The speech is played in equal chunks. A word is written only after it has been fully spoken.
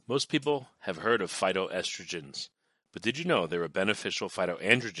Most people have heard of phytoestrogens, but did you know there are beneficial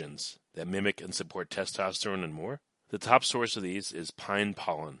phytoandrogens that mimic and support testosterone and more? The top source of these is pine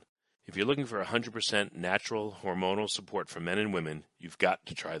pollen. If you're looking for 100% natural hormonal support for men and women, you've got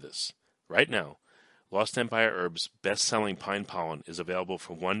to try this. Right now, Lost Empire Herbs' best-selling pine pollen is available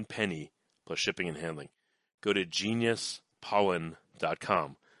for 1 penny plus shipping and handling. Go to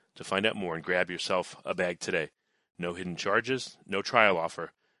geniuspollen.com to find out more and grab yourself a bag today. No hidden charges, no trial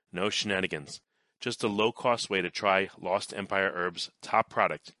offer, no shenanigans. Just a low-cost way to try Lost Empire Herbs' top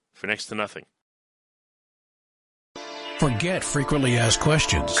product for next to nothing. Forget frequently asked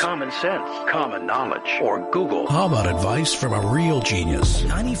questions. Common sense, common knowledge, or Google. How about advice from a real genius?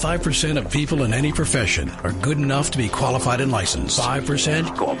 95% of people in any profession are good enough to be qualified and licensed.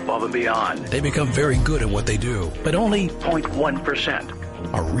 5% go above and beyond. They become very good at what they do, but only 0.1%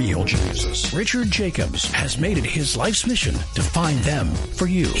 are real geniuses. Richard Jacobs has made it his life's mission to find them for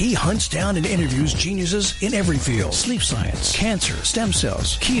you. He hunts down and interviews geniuses in every field: sleep science, cancer, stem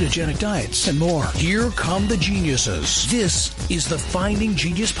cells, ketogenic diets, and more. Here come the geniuses. This is the Finding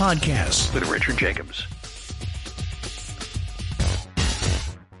Genius Podcast with Richard Jacobs.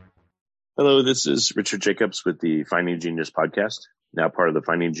 Hello, this is Richard Jacobs with the Finding Genius Podcast, now part of the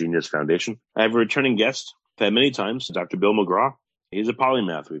Finding Genius Foundation. I have a returning guest, I've had many times, Dr. Bill McGraw. He's a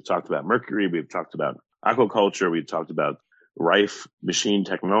polymath. We've talked about mercury. We've talked about aquaculture. We've talked about Rife machine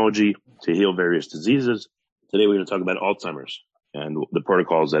technology to heal various diseases. Today, we're going to talk about Alzheimer's and the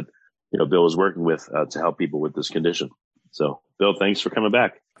protocols that Bill is working with to help people with this condition. So, Bill, thanks for coming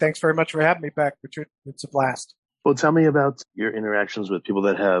back. Thanks very much for having me back, Richard. It's a blast. Well, tell me about your interactions with people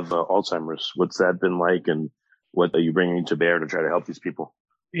that have Alzheimer's. What's that been like, and what are you bringing to bear to try to help these people?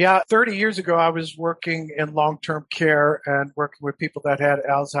 Yeah, 30 years ago, I was working in long-term care and working with people that had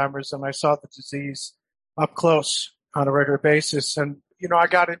Alzheimer's, and I saw the disease up close on a regular basis. And, I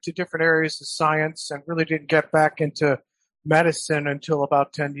got into different areas of science and really didn't get back into medicine until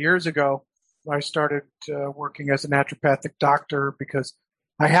about 10 years ago. I started working as a naturopathic doctor because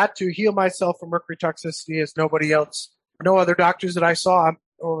I had to heal myself from mercury toxicity as nobody else. No other doctors that I saw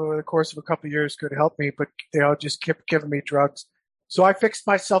over the course of a couple of years could help me, but they all just kept giving me drugs. So I fixed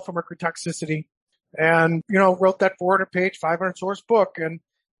myself from mercury toxicity and, wrote that 400-page, 500-source book. And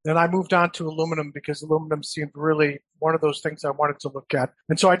then I moved on to aluminum because aluminum seemed really one of those things I wanted to look at.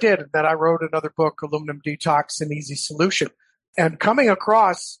 And so I did. And then I wrote another book, Aluminum Detox, An Easy Solution. And coming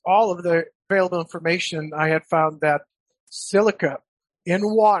across all of the available information, I had found that silica in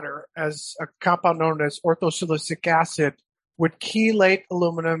water as a compound known as orthosilicic acid would chelate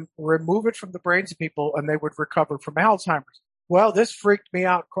aluminum, remove it from the brains of people, and they would recover from Alzheimer's. Well, this freaked me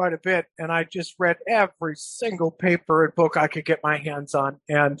out quite a bit, and I just read every single paper and book I could get my hands on,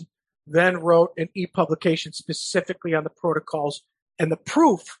 and then wrote an e-publication specifically on the protocols and the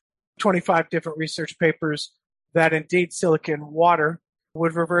proof, 25 different research papers, that indeed silica in water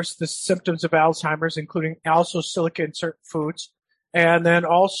would reverse the symptoms of Alzheimer's, including also silica in certain foods, and then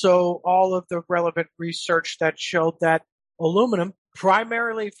also all of the relevant research that showed that aluminum,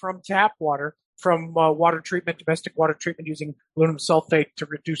 primarily from tap water, from water treatment, domestic water treatment using aluminum sulfate to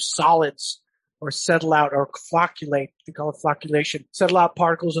reduce solids or settle out or flocculate, we call it flocculation, settle out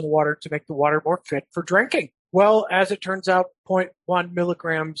particles in the water to make the water more fit for drinking. Well, as it turns out, 0.1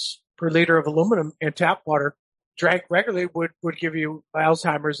 milligrams per liter of aluminum in tap water drank regularly would give you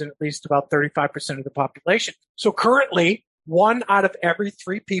Alzheimer's in at least about 35% of the population. So currently, 1 out of every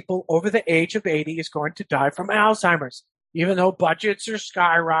 3 people over the age of 80 is going to die from Alzheimer's, even though budgets are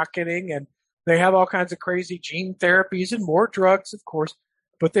skyrocketing and they have all kinds of crazy gene therapies and more drugs, of course,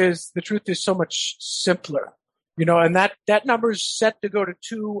 but the truth is so much simpler, and that number is set to go to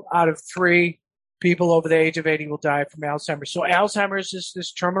 2 out of 3 people over the age of 80 will die from Alzheimer's. So Alzheimer's is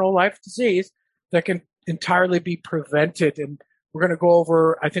this terminal life disease that can entirely be prevented. And we're going to go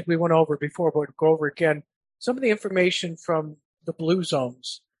over, I think we went over before, but we'll go over again, some of the information from the blue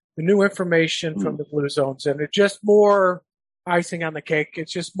zones, the new information from the blue zones, and it's just more icing on the cake.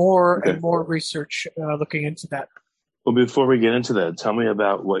 It's just more and more research looking into that. Well, before we get into that, tell me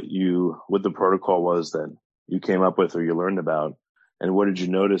about what the protocol was that you came up with or you learned about, and what did you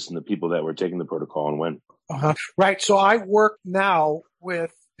notice in the people that were taking the protocol and when? Right. So I work now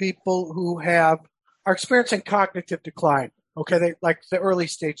with people who are experiencing cognitive decline. Okay. They like the early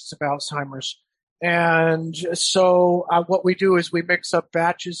stages of Alzheimer's. And so what we do is we mix up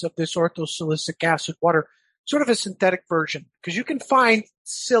batches of this orthosilicic acid water, sort of a synthetic version, because you can find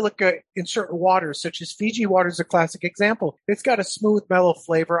silica in certain waters, such as Fiji water is a classic example. It's got a smooth, mellow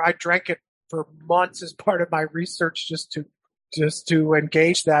flavor. I drank it for months as part of my research just to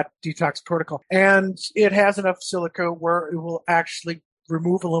engage that detox protocol. And it has enough silica where it will actually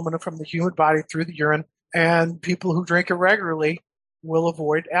remove aluminum from the human body through the urine, and people who drink it regularly will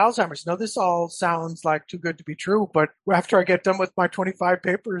avoid Alzheimer's. Now, this all sounds like too good to be true, but after I get done with my 25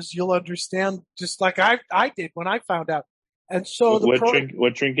 papers, you'll understand, just like I did when I found out. And so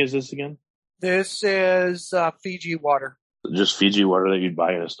what drink is this again? This is Fiji water. Just Fiji water that you'd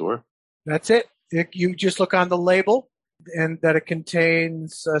buy in a store? That's it. You just look on the label and that it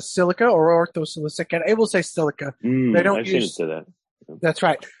contains silica or orthosilicic acid. It will say silica. They don't I've seen it say that. That's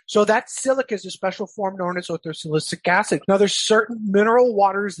right. So that silica is a special form known as orthosilicic acid. Now, there's certain mineral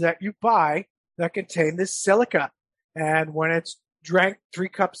waters that you buy that contain this silica. And when it's drank 3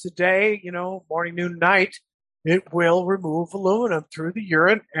 cups a day, morning, noon, night, it will remove aluminum through the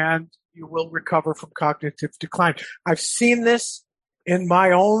urine and you will recover from cognitive decline. I've seen this in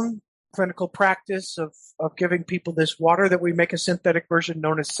my own clinical practice of giving people this water that we make a synthetic version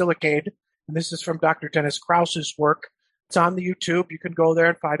known as Silicade. And this is from Dr. Dennis Krause's work. It's on the YouTube. You can go there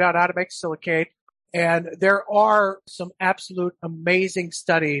and find out how to make Silicade. And there are some absolute amazing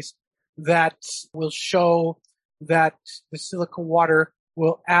studies that will show that the silica water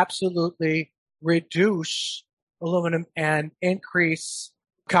will absolutely reduce aluminum and increase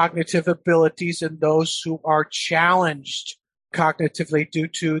cognitive abilities in those who are challenged cognitively due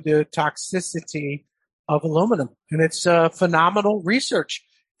to the toxicity of aluminum. And it's phenomenal research.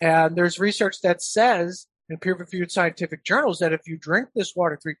 And there's research that says in peer-reviewed scientific journals that if you drink this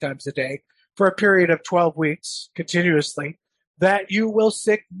water 3 times a day for a period of 12 weeks continuously, that you will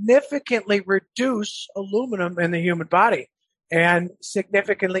significantly reduce aluminum in the human body and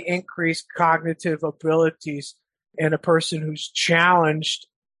significantly increase cognitive abilities in a person who's challenged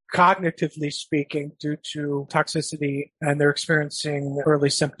cognitively speaking due to toxicity and they're experiencing early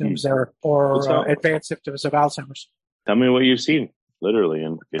symptoms or advanced symptoms of Alzheimer's. Tell me what you've seen, literally,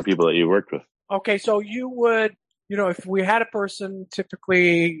 and people that you worked with. Okay, so you would, if we had a person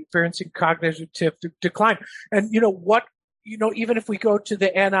typically experiencing cognitive decline, and even if we go to the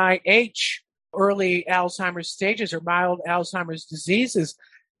NIH early Alzheimer's stages or mild Alzheimer's diseases,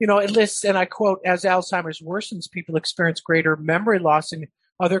 it lists, and I quote, as Alzheimer's worsens, people experience greater memory loss and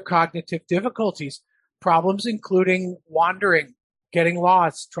other cognitive difficulties, problems including wandering, getting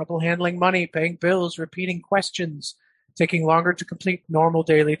lost, trouble handling money, paying bills, repeating questions, taking longer to complete normal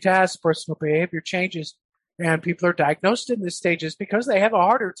daily tasks, personal behavior changes, and people are diagnosed in these stages because they have a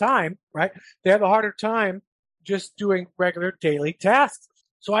harder time, right? They have a harder time just doing regular daily tasks.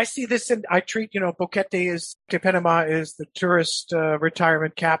 So I see this and I treat, Boquete de Panama is the tourist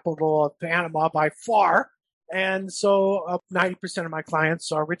retirement capital of Panama by far. And so 90% of my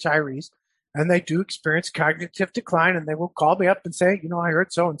clients are retirees and they do experience cognitive decline and they will call me up and say, I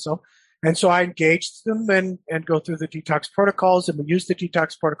heard so-and-so. And so I engage them and go through the detox protocols and we use the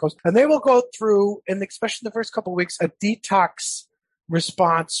detox protocols. And they will go through, and especially the first couple of weeks, a detox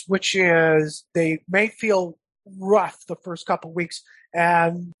response, which is they may feel rough the first couple of weeks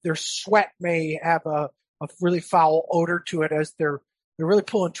and their sweat may have a really foul odor to it as they're really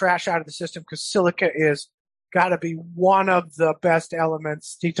pulling trash out of the system because silica is got to be one of the best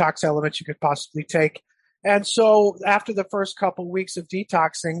detox elements you could possibly take. And so after the first couple of weeks of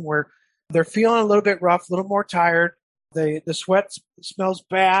detoxing where they're feeling a little bit rough, a little more tired, the sweat smells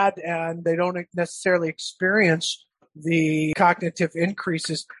bad, and they don't necessarily experience the cognitive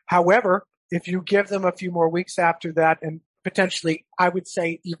increases. However, if you give them a few more weeks after that, and potentially, I would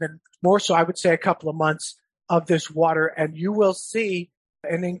say even more so, I would say a couple of months of this water, and you will see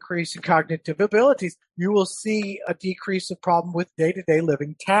an increase in cognitive abilities. You will see a decrease of problem with day-to-day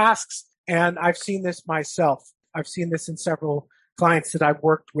living tasks. And I've seen this myself. I've seen this in several clients that I've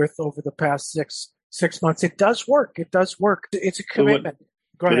worked with over the past six months. It does work. It does work. It's a commitment.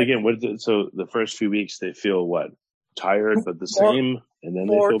 Go ahead. But again, so the first few weeks they feel what? Tired, but the same, and then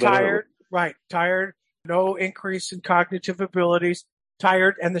they feel better. Tired, right? Tired. No increase in cognitive abilities.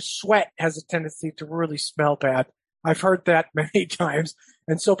 Tired, and the sweat has a tendency to really smell bad. I've heard that many times,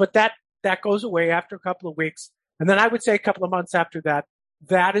 and so, but that goes away after a couple of weeks, and then I would say a couple of months after that.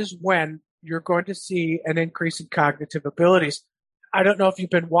 That is when you're going to see an increase in cognitive abilities. I don't know if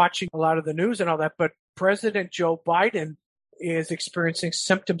you've been watching a lot of the news and all that, but President Joe Biden is experiencing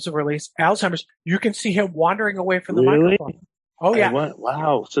symptoms of early Alzheimer's. You can see him wandering away from the microphone. Oh, yeah.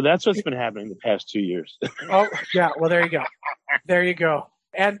 Wow. So that's what's been happening the past 2 years. Oh, yeah. Well, there you go. There you go.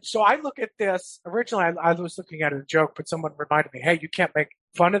 And so I look at this. Originally, I was looking at it as a joke, but someone reminded me, hey, you can't make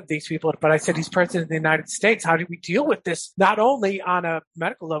fun of these people. But I said, he's president of the United States. How do we deal with this? Not only on a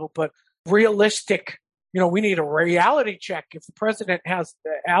medical level, but realistic. We need a reality check. If the president has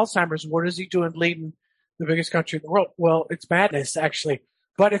Alzheimer's, what is he doing leading the biggest country in the world? Well, it's madness, actually.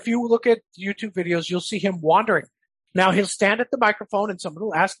 But if you look at YouTube videos, you'll see him wandering. Now he'll stand at the microphone and someone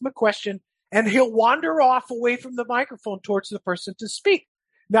will ask him a question and he'll wander off away from the microphone towards the person to speak.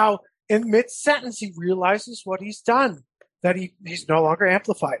 Now, in mid-sentence, he realizes what he's done, that he's no longer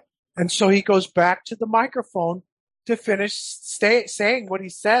amplified. And so he goes back to the microphone to finish saying what he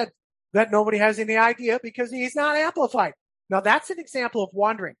said that nobody has any idea because he's not amplified. Now, that's an example of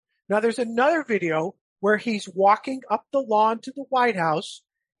wandering. Now, there's another video where he's walking up the lawn to the White House,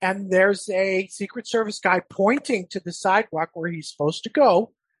 and there's a Secret Service guy pointing to the sidewalk where he's supposed to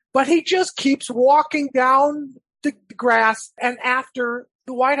go, but he just keeps walking down the grass and after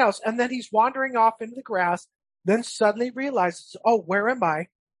the White House, and then he's wandering off into the grass, then suddenly realizes, oh, where am I?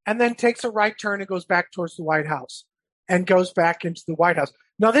 And then takes a right turn and goes back towards the White House and goes back into the White House.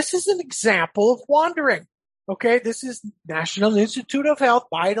 Now, this is an example of wandering. Okay, this is National Institute of Health,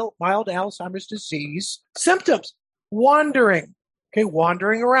 mild Alzheimer's disease symptoms. Wandering. Okay,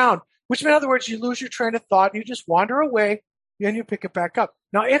 wandering around. Which, in other words, you lose your train of thought and you just wander away, and you pick it back up.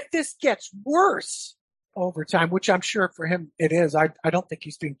 Now, if this gets worse over time, which I'm sure for him it is, I don't think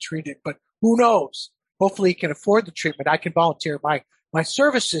he's being treated, but who knows? Hopefully he can afford the treatment. I can volunteer my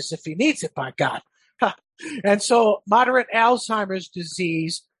services if he needs it, by God. And so moderate Alzheimer's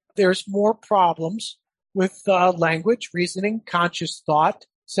disease, there's more problems with language, reasoning, conscious thought,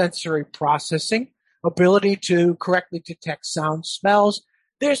 sensory processing, ability to correctly detect sound, smells.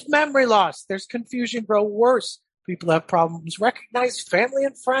 There's memory loss. There's confusion grow worse. People have problems recognize family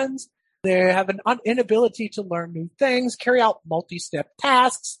and friends. They have an inability to learn new things, carry out multi-step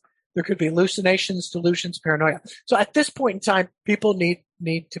tasks. There could be hallucinations, delusions, paranoia. So at this point in time, people need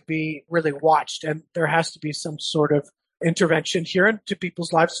to be really watched, and there has to be some sort of intervention here into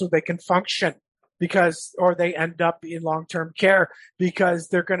people's lives so they can function, or they end up in long-term care because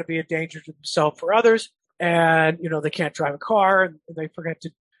they're going to be a danger to themselves or others. And, they can't drive a car, and they forget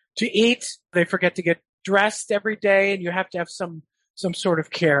to eat. They forget to get dressed every day, and you have to have some sort of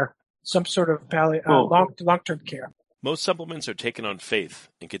care, some sort of long-term care. Most supplements are taken on faith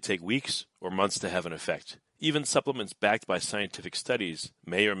and can take weeks or months to have an effect. Even supplements backed by scientific studies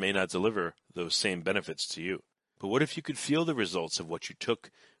may or may not deliver those same benefits to you. But what if you could feel the results of what you took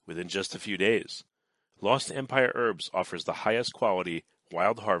within just a few days? Lost Empire Herbs offers the highest quality,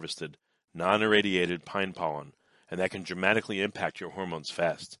 wild-harvested, non-irradiated pine pollen, and that can dramatically impact your hormones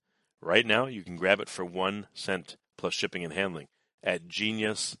fast. Right now, you can grab it for 1 cent plus shipping and handling at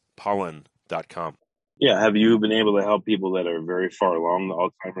geniuspollen.com. Yeah, have you been able to help people that are very far along the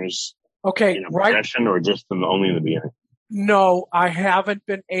Alzheimer's progression, or just only in the beginning? No, I haven't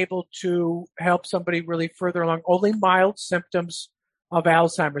been able to help somebody really further along. Only mild symptoms of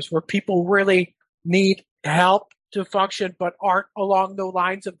Alzheimer's, where people really need help to function but aren't along the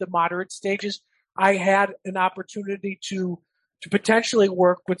lines of the moderate stages. I had an opportunity to potentially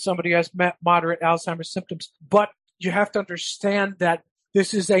work with somebody who has moderate Alzheimer's symptoms, but you have to understand that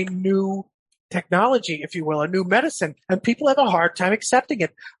this is a new technology, if you will, a new medicine, and people have a hard time accepting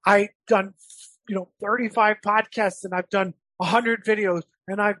it. I've done, 35 podcasts, and I've done 100 videos,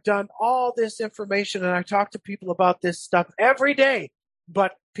 and I've done all this information, and I talk to people about this stuff every day,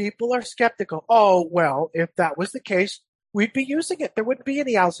 but people are skeptical. Oh, well, if that was the case, we'd be using it. There wouldn't be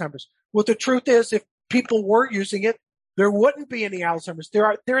any Alzheimer's. Well, the truth is, if people were using it, there wouldn't be any Alzheimer's.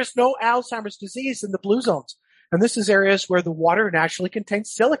 There is no Alzheimer's disease in the blue zones. And this is areas where the water naturally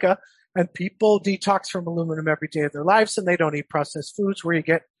contains silica, and people detox from aluminum every day of their lives, and they don't eat processed foods where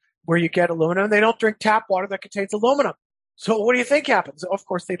you get aluminum. They don't drink tap water that contains aluminum. So what do you think happens? Of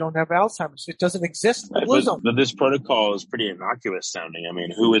course, they don't have Alzheimer's. It doesn't exist in the blue zone. But this protocol is pretty innocuous sounding. I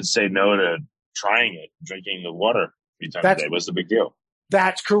mean, who would say no to trying it, drinking the water 3 times a day? What's the big deal?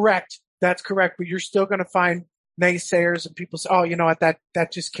 That's correct. But you're still going to find naysayers and people say, oh, you know what, that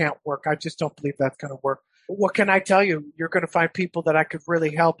just can't work. I just don't believe that's going to work. What can I tell you? You're going to find people that I could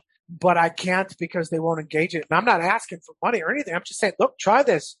really help, but I can't because they won't engage it. And I'm not asking for money or anything. I'm just saying, look, try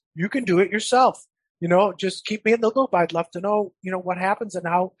this. You can do it yourself. Just keep me in the loop. I'd love to know, what happens and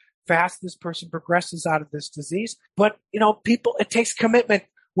how fast this person progresses out of this disease. But, people, it takes commitment.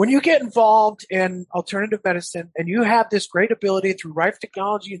 When you get involved in alternative medicine and you have this great ability through Rife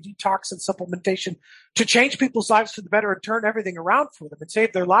technology and detox and supplementation to change people's lives for the better and turn everything around for them and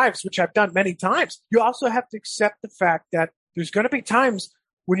save their lives, which I've done many times, you also have to accept the fact that there's going to be times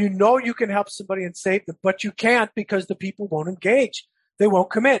when you can help somebody and save them, but you can't because the people won't engage. They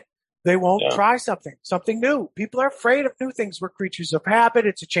won't commit. They won't try something new. People are afraid of new things. We're creatures of habit.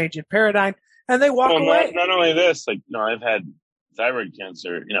 It's a change in paradigm, and they walk away. Not only this, I've had thyroid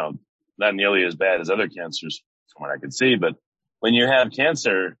cancer, not nearly as bad as other cancers from what I could see. But when you have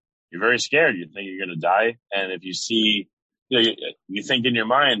cancer, you're very scared. You think you're going to die. And if you see, you think in your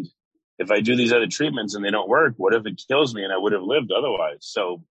mind, if I do these other treatments and they don't work, what if it kills me and I would have lived otherwise?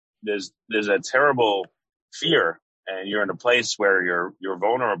 So there's a terrible fear, and you're in a place where you're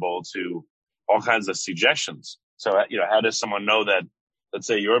vulnerable to all kinds of suggestions. So, how does someone know that, let's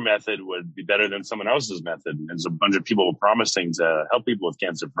say, your method would be better than someone else's method? And there's a bunch of people promising to help people with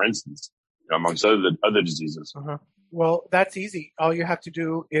cancer, for instance, amongst other diseases. Uh-huh. Well, that's easy. All you have to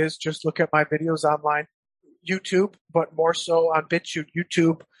do is just look at my videos online, YouTube, but more so on BitChute.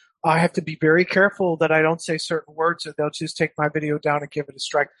 YouTube, I have to be very careful that I don't say certain words, or they'll just take my video down and give it a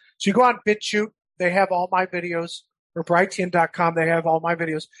strike. So you go on BitChute, they have all my videos, or Brighteon.com, they have all my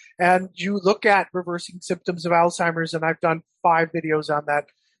videos, and you look at reversing symptoms of Alzheimer's, and I've done 5 videos on that.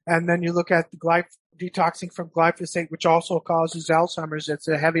 And then you look at the detoxing from glyphosate, which also causes Alzheimer's. It's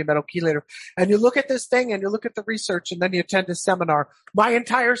a heavy metal chelator. And you look at this thing and you look at the research, and then you attend a seminar. My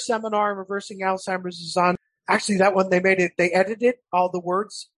entire seminar on reversing Alzheimer's is on, actually that one they edited all the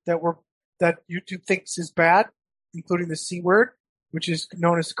words that YouTube thinks is bad, including the C word, which is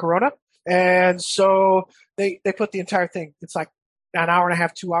known as corona. And so they put the entire thing. It's like an hour and a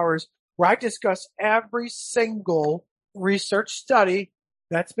half, 2 hours, where I discuss every single research study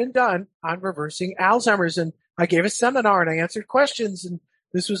that's been done on reversing Alzheimer's. And I gave a seminar and I answered questions, and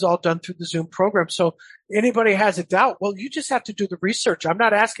this was all done through the Zoom program. So anybody has a doubt, well, you just have to do the research. I'm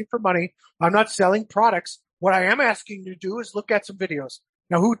not asking for money. I'm not selling products. What I am asking you to do is look at some videos.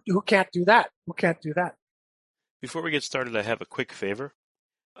 Now, who can't do that? Who can't do that? Before we get started, I have a quick favor.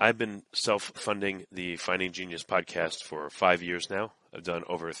 I've been self-funding the Finding Genius podcast for 5 years now. I've done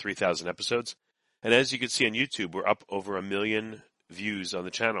over 3,000 episodes. And as you can see on YouTube, we're up over 1 million views on the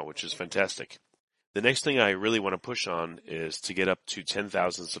channel, which is fantastic. The next thing I really want to push on is to get up to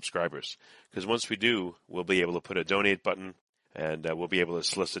 10,000 subscribers. Because once we do, we'll be able to put a donate button, and we'll be able to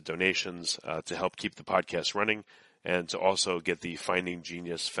solicit donations to help keep the podcast running, and to also get the Finding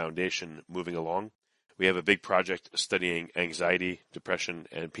Genius Foundation moving along. We have a big project studying anxiety, depression,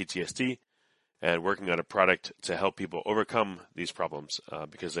 and PTSD, and working on a product to help people overcome these problems,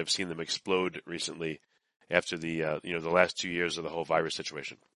 because I've seen them explode recently after the last 2 years of the whole virus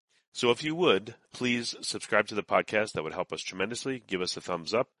situation. So if you would, please subscribe to the podcast. That would help us tremendously. Give us a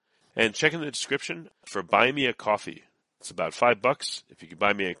thumbs up, and check in the description for Buy Me a Coffee. It's about $5. If you could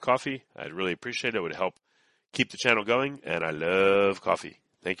buy me a coffee, I'd really appreciate it. It would help keep the channel going, and I love coffee.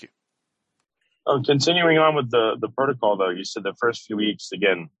 Thank you. Continuing on with the protocol, though, you said the first few weeks,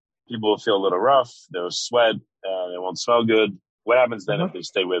 again, people will feel a little rough. They'll sweat. They won't smell good. What happens then if they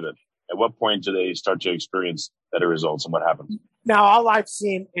stay with it? At what point do they start to experience better results, and what happens? Now, all I've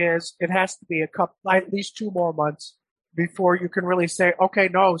seen is it has to be at least 2 more months before you can really say, okay,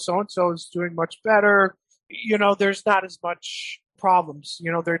 no, so-and-so is doing much better. There's not as much problems.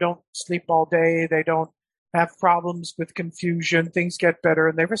 They don't sleep all day. They don't have problems with confusion. Things get better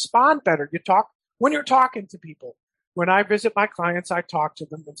and they respond better. When you're talking to people. When I visit my clients, I talk to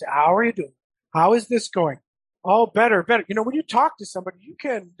them and say, how are you doing? How is this going? Oh, better. When you talk to somebody, you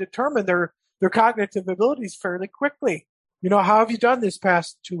can determine their cognitive abilities fairly quickly. How have you done this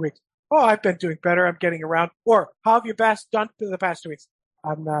past 2 weeks? Oh, I've been doing better. I'm getting around. Or how have you done for the past 2 weeks?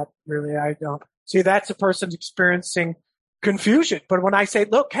 I'm not really. I don't. See, that's a person experiencing confusion. But when I say,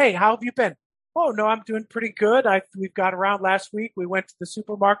 look, hey, how have you been? Oh, no, I'm doing pretty good. We've got around last week. We went to the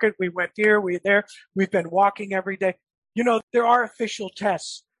supermarket. We went here. We there. We've been walking every day. There are official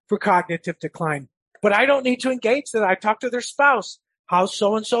tests for cognitive decline. But I don't need to engage that. I talk to their spouse. How's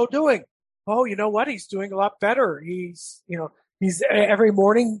so-and-so doing? Oh, you know what? He's doing a lot better. He's every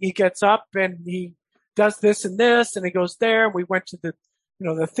morning he gets up and he does this and this and he goes there. We went to the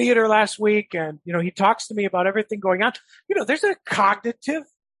theater last week and, he talks to me about everything going on. There's a cognitive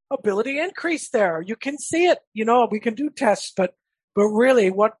ability increase there. You can see it. We can do tests, but really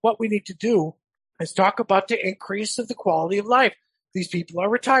what we need to do is talk about the increase of the quality of life. These people are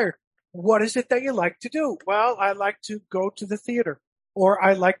retired. What is it that you like to do? Well, I like to go to the theater, or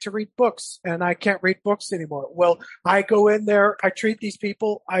I like to read books, and I can't read books anymore. Well, I go in there, I treat these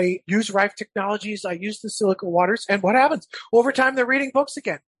people, I use Rife Technologies, I use the silica waters, and what happens? Over time, they're reading books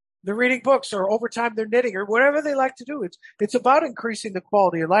again. They're reading books, or over time, they're knitting, or whatever they like to do. It's about increasing the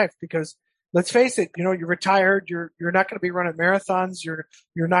quality of life, because let's face it, you're retired, you're not going to be running marathons, you're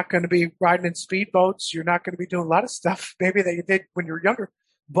not going to be riding in speedboats, you're not going to be doing a lot of stuff maybe that you did when you were younger,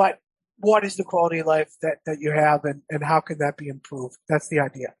 but what is the quality of life that you have, and how can that be improved? That's the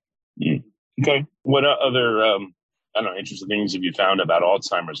idea. Okay. What other, interesting things have you found about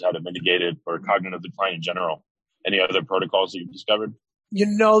Alzheimer's, how to mitigate it, or cognitive decline in general? Any other protocols that you've discovered?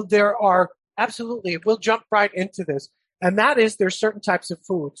 There are absolutely. We'll jump right into this. And that is, there's certain types of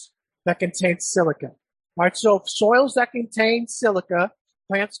foods that contain silica, right? So soils that contain silica,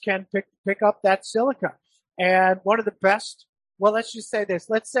 plants can pick up that silica. And one of the best, well, let's just say this.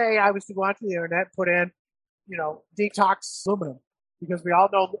 Let's say I was to go onto the internet and put in, detox aluminum, because we all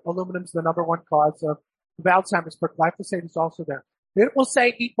know aluminum is the number one cause of Alzheimer's, but glyphosate is also there. It will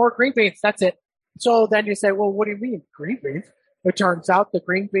say eat more green beans. That's it. So then you say, well, what do you mean green beans? It turns out the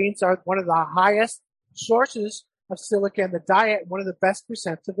green beans are one of the highest sources of silica in the diet, one of the best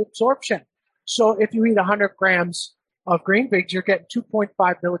percents of absorption. So if you eat 100 grams of green beans, you're getting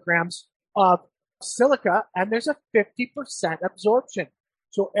 2.5 milligrams of silica, and there's a 50% absorption.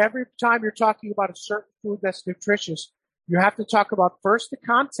 So every time you're talking about a certain food that's nutritious, you have to talk about first the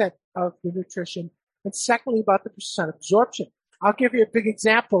content of the nutrition, and secondly about the percent absorption. I'll give you a big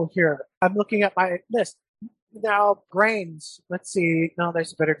example here. I'm looking at my list. Now, grains. Let's see. No,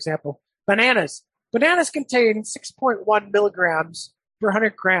 there's a better example. Bananas. Bananas contain 6.1 milligrams per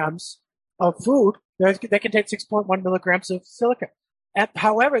 100 grams of food. They contain 6.1 milligrams of silica.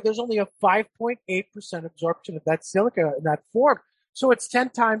 However, there's only a 5.8% absorption of that silica in that form. So it's 10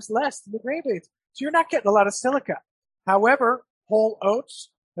 times less than the grain beans. So you're not getting a lot of silica. However, whole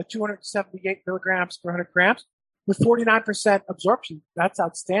oats at 278 milligrams per 100 grams with 49% absorption. That's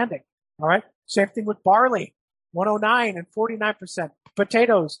outstanding. All right. Same thing with barley, 109 and 49%.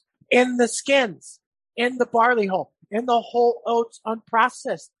 Potatoes in the skins, in the barley hull, in the whole oats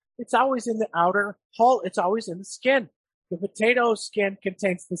unprocessed. It's always in the outer hull. It's always in the skin. The potato skin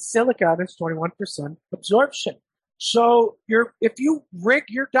contains the silica, and it's 21% absorption. So if you rig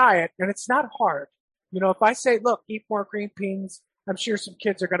your diet, and it's not hard, if I say, look, eat more green beans, I'm sure some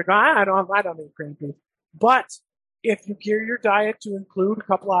kids are going to go, I don't eat green beans. But if you gear your diet to include a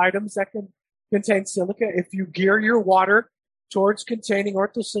couple of items that can contain silica, if you gear your water towards containing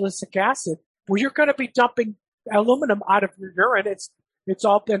orthosilicic acid, well, you're going to be dumping aluminum out of your urine. It's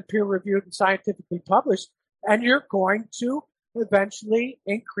all been peer-reviewed and scientifically published, and you're going to eventually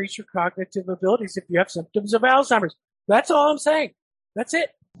increase your cognitive abilities if you have symptoms of Alzheimer's. That's all I'm saying. That's it.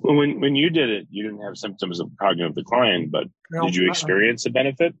 Well, when you did it, you didn't have symptoms of cognitive decline, but did you experience a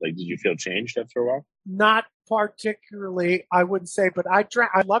benefit? Like, did you feel changed after a while? Not particularly, I wouldn't say, but I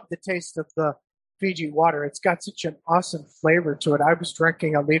love the taste of the Fiji water. It's got such an awesome flavor to it. I was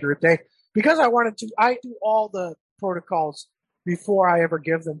drinking a liter a day because I do all the protocols before I ever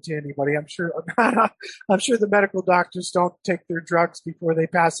give them to anybody. I'm sure the medical doctors don't take their drugs before they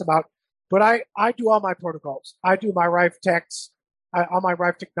pass them out, but I do all my protocols. I do my Rife Techs, all my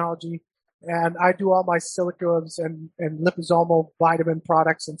Rife technology, and I do all my silicas and liposomal vitamin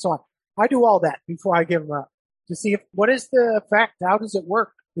products and so on. I do all that before I give them up to see what is the effect? How does it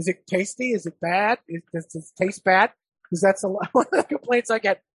work? Is it tasty? Is it bad? Does it taste bad? Because that's one of the complaints I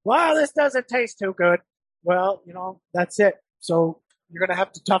get. Wow, this doesn't taste too good. Well, that's it. So you're going to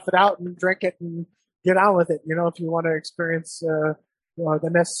have to tough it out and drink it and get on with it, if you want to experience the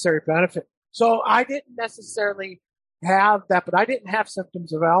necessary benefit. So I didn't necessarily have that, but I didn't have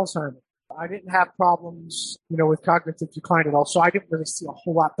symptoms of Alzheimer's. I didn't have problems, with cognitive decline at all. So I didn't really see a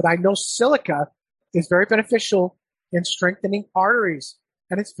whole lot. But I know silica is very beneficial in strengthening arteries,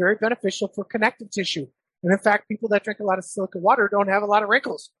 and it's very beneficial for connective tissue. And in fact, people that drink a lot of silica water don't have a lot of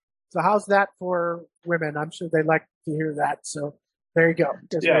wrinkles. So how's that for women? I'm sure they like to hear that. So there you go.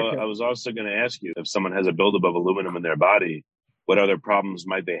 I was also going to ask you, if someone has a buildup of aluminum in their body, what other problems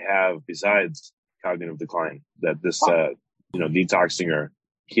might they have besides cognitive decline that this, detoxing or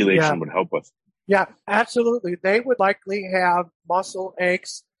chelation would help with? Yeah, absolutely. They would likely have muscle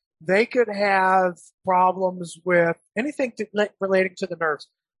aches. They could have problems with anything relating to the nerves.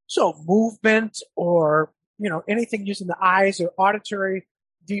 So movement or, anything using the eyes or auditory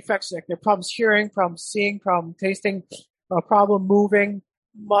defects, like their problems hearing, problems seeing, problem tasting, problem moving,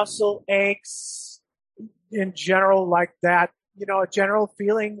 muscle aches in general like that, a general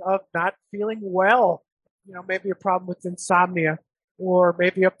feeling of not feeling well, maybe a problem with insomnia or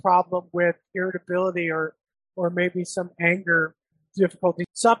maybe a problem with irritability or maybe some anger difficulty.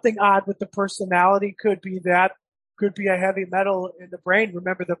 Something odd with the personality could be a heavy metal in the brain.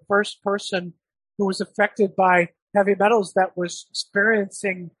 Remember, the first person who was affected by heavy metals that was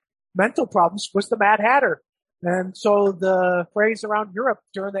experiencing mental problems was the Mad Hatter. And so the phrase around Europe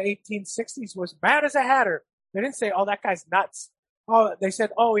during the 1860s was mad as a hatter. They didn't say, oh, that guy's nuts. Oh, they said,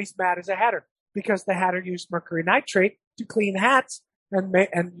 oh, he's mad as a hatter, because the hatter used mercury nitrate to clean hats and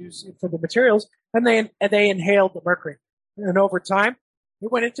use it for the materials. And they inhaled the mercury. And over time,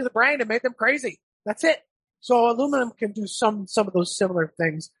 it went into the brain and made them crazy. That's it. So aluminum can do some of those similar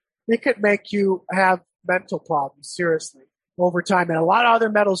things. It could make you have mental problems, seriously, over time. And a lot of other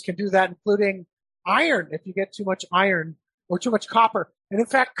metals can do that, including iron, if you get too much iron or too much copper. And in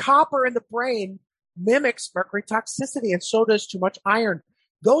fact, copper in the brain mimics mercury toxicity, and so does too much iron.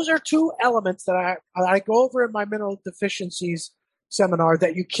 Those are two elements that I go over in my mineral deficiencies seminar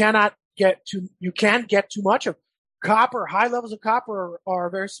that you can get too much of. Copper, high levels of copper are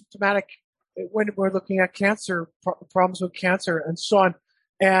very symptomatic when we're looking at cancer, problems with cancer and so on.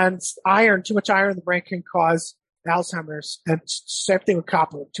 And iron, too much iron in the brain can cause Alzheimer's. And same thing with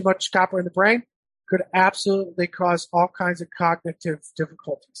copper. Too much copper in the brain could absolutely cause all kinds of cognitive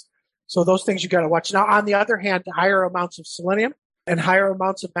difficulties. So those things you got to watch. Now, on the other hand, higher amounts of selenium and higher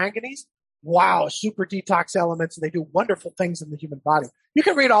amounts of manganese, wow, super detox elements, and they do wonderful things in the human body. You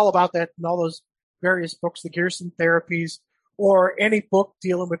can read all about that in all those various books, the Gerson therapies, or any book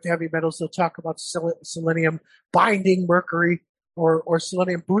dealing with heavy metals. They'll talk about selenium binding mercury, or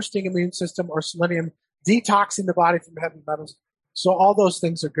selenium boosting immune system, or selenium detoxing the body from heavy metals. So all those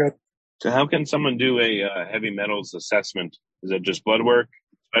things are good. So how can someone do a heavy metals assessment? Is it just blood work,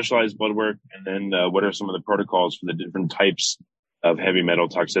 specialized blood work? And then what are some of the protocols for the different types of heavy metal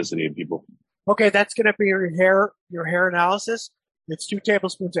toxicity in people? Okay, that's going to be your hair analysis. It's 2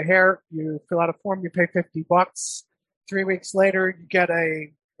 tablespoons of hair. You fill out a form, you pay $50. 3 weeks later, you get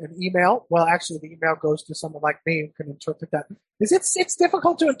an email. Well, actually, the email goes to someone like me who can interpret that. It's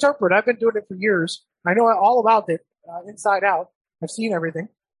difficult to interpret. I've been doing it for years. I know all about it inside out. I've seen everything.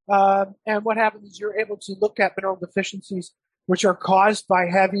 And what happens is you're able to look at mineral deficiencies which are caused by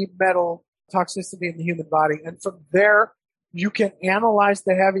heavy metal toxicity in the human body. And from there, you can analyze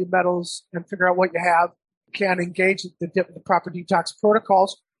the heavy metals and figure out what you have. You can engage the proper detox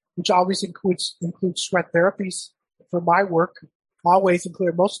protocols, which always includes sweat therapies. For my work, always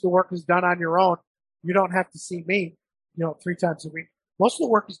include. Most of the work is done on your own. You don't have to see me, 3 times a week. Most of the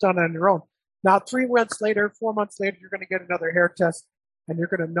work is done on your own. Now, 4 months later, you're going to get another hair test, and you're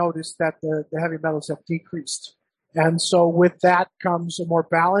going to notice that the heavy metals have decreased. And so with that comes a more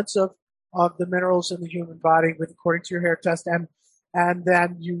balance of the minerals in the human body according to your hair test. And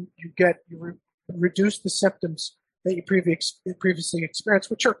then you reduce the symptoms that you previously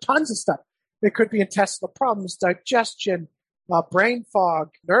experienced, which are tons of stuff. It could be intestinal problems, digestion, brain fog,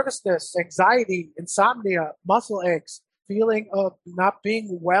 nervousness, anxiety, insomnia, muscle aches, feeling of not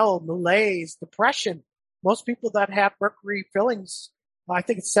being well, malaise, depression. Most people that have mercury fillings, I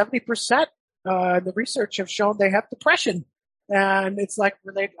think it's 70%. The research have shown they have depression. And it's like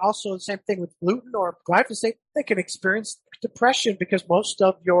related also the same thing with gluten or glyphosate. They can experience depression because most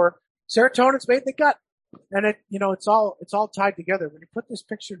of your serotonin is made in the gut. And it's all tied together. When you put this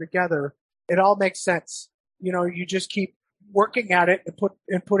picture together, it all makes sense. You just keep working at it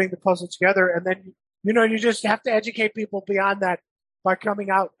and putting the puzzle together. And then, you just have to educate people beyond that by coming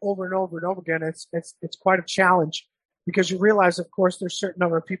out over and over and over again. It's quite a challenge because you realize, of course, there's a certain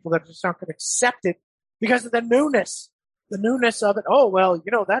number of people that just aren't going to accept it because of the newness of it. Oh, well,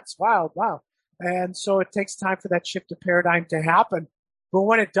 that's wild. Wow. And so it takes time for that shift of paradigm to happen. But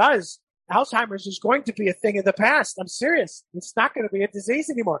when it does, Alzheimer's is going to be a thing of the past. I'm serious. It's not going to be a disease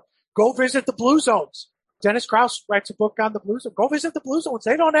anymore. Go visit the blue zones. Dennis Krauss writes a book on the blue zone. Go visit the blue zones.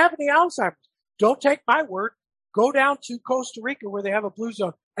 They don't have any Alzheimer's. Don't take my word. Go down to Costa Rica where they have a blue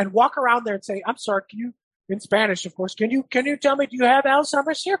zone and walk around there and say, I'm sorry, can you, in Spanish, of course, can you tell me, do you have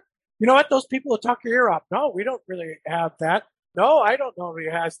Alzheimer's here? You know what? Those people will talk your ear off. No, we don't really have that. No, I don't know who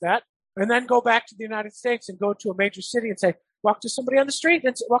has that. And then go back to the United States and go to a major city and say, walk to somebody on the street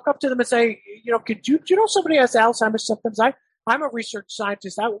and walk up to them and say, could you know somebody has Alzheimer's symptoms? I'm a research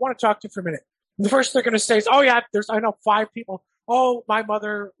scientist. I want to talk to you for a minute. And the first they're going to say is, oh yeah, I know 5 people. Oh, my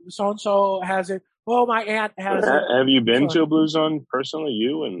mother so-and-so has it. Oh, my aunt has it. Have you been to a blue zone personally,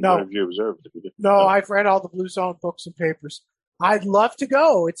 you? And no. What have you observed? No, I've read all the blue zone books and papers. I'd love to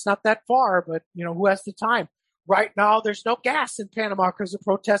go. It's not that far, but who has the time? Right now, there's no gas in Panama because of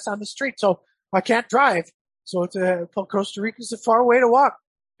protests on the street. So I can't drive. So Costa Rica is a far way to walk.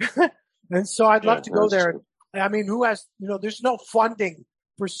 And so I'd love to go there. True. I mean, who has, there's no funding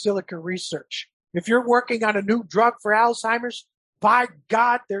for silica research. If you're working on a new drug for Alzheimer's, by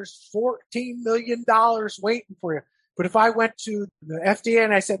God, there's $14 million waiting for you. But if I went to the FDA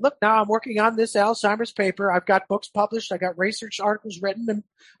and I said, look, now I'm working on this Alzheimer's paper. I've got books published. I got research articles written, and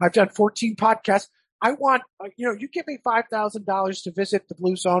I've done 14 podcasts. I want, you give me $5,000 to visit the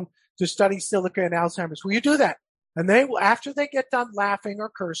Blue Zone to study silica and Alzheimer's. Will you do that? And they will, after they get done laughing or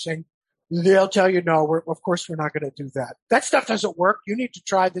cursing, they'll tell you, no, of course we're not going to do that. That stuff doesn't work. You need to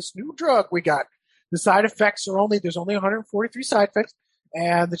try this new drug we got. The side effects there's only 143 side effects,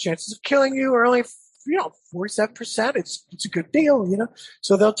 and the chances of killing you are only 47%. It's a good deal,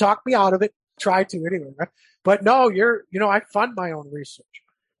 So they'll talk me out of it. Try to anyway, right? But no, I fund my own research.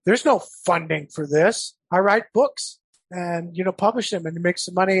 There's no funding for this. I write books and, publish them and you make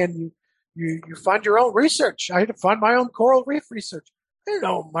some money and you fund your own research. I had to fund my own coral reef research. There's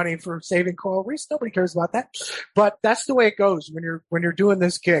no money for saving coral reefs. Nobody cares about that. But that's the way it goes when you're doing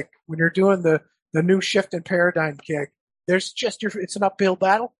this gig, when you're doing the new shift in paradigm gig. There's just it's an uphill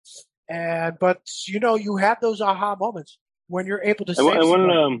battle. But you have those aha moments when you're able to save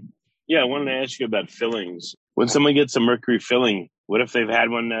somebody. I wanted to ask you about fillings. When someone gets a mercury filling, what if they've had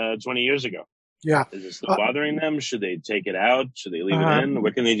one 20 years ago? Yeah. Is it still bothering them? Should they take it out? Should they leave it in?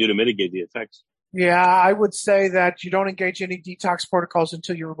 What can they do to mitigate the effects? Yeah, I would say that you don't engage any detox protocols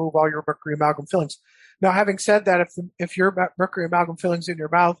until you remove all your mercury amalgam fillings. Now, having said that, if your mercury amalgam fillings in your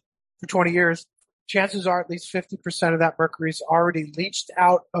mouth for 20 years, chances are at least 50% of that mercury is already leached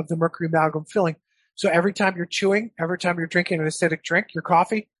out of the mercury amalgam filling. So every time you're chewing, every time you're drinking an acidic drink, your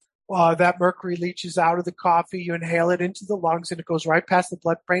coffee, that mercury leaches out of the coffee. You inhale it into the lungs, and it goes right past the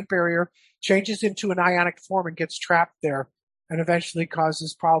blood-brain barrier, changes into an ionic form, and gets trapped there, and eventually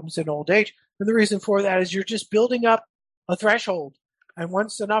causes problems in old age. And the reason for that is you're just building up a threshold. And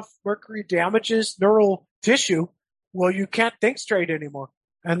once enough mercury damages neural tissue, well, you can't think straight anymore.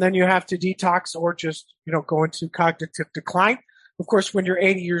 And then you have to detox or just, go into cognitive decline. Of course, when you're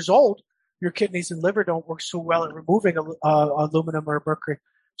 80 years old, your kidneys and liver don't work so well at removing aluminum or mercury.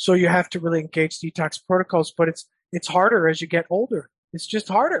 So you have to really engage detox protocols. But it's harder as you get older. It's just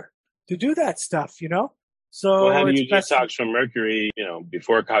harder to do that stuff, So how do you detox from mercury,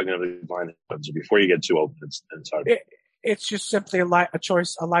 before cognitive decline, so before you get too old? It's hard. It's just simply a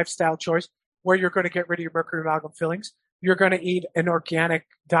choice, a lifestyle choice, where you're going to get rid of your mercury amalgam fillings. You're going to eat an organic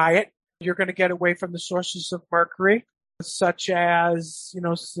diet. You're going to get away from the sources of mercury, such as,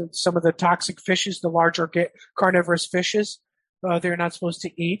 some of the toxic fishes, the larger carnivorous fishes. They're not supposed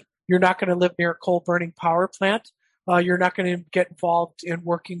to eat. You're not going to live near a coal-burning power plant. You're not going to get involved in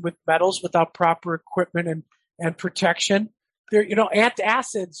working with metals without proper equipment and protection. There,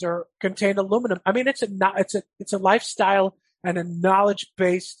 antacids contain aluminum. I mean, it's a lifestyle and a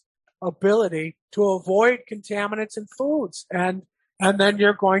knowledge-based ability to avoid contaminants in foods. And then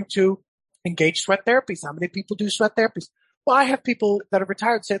you're going to engage sweat therapies. How many people do sweat therapies? Well, I have people that are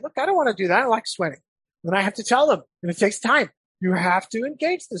retired say, look, I don't want to do that. I like sweating. And I have to tell them, and it takes time. You have to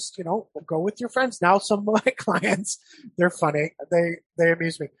engage this, go with your friends. Now some of my clients, they're funny. They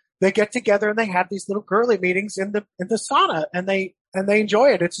amuse me. They get together and they have these little girly meetings in the sauna, and they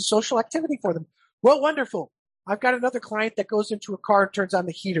enjoy it. It's a social activity for them. Well, wonderful. I've got another client that goes into a car and turns on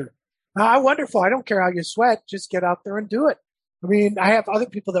the heater. Wonderful. I don't care how you sweat. Just get out there and do it. I mean, I have other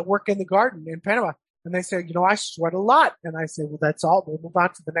people that work in the garden in Panama, and they say, I sweat a lot. And I say, well, that's all. We'll move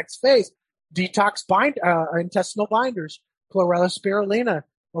on to the next phase. Detox intestinal binders, chlorella spirulina,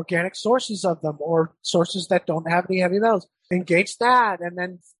 organic sources of them, or sources that don't have any heavy metals. Engage that, and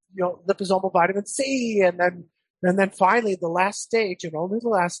then liposomal vitamin C, and then finally the last stage, and only the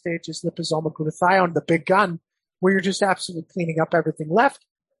last stage, is liposomal glutathione, the big gun, where you're just absolutely cleaning up everything left,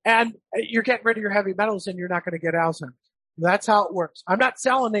 and you're getting rid of your heavy metals, and you're not going to get Alzheimer's. That's how it works. I'm not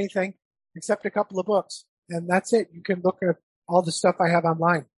selling anything except a couple of books, and that's it. You can look at all the stuff I have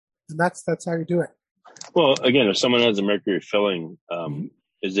online, and that's how you do it. Well, again, if someone has a mercury filling,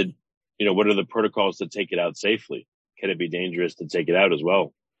 is it, what are the protocols to take it out safely? Can it be dangerous to take it out as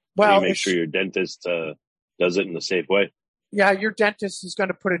well? Well, make sure your dentist does it in a safe way. Yeah, your dentist is going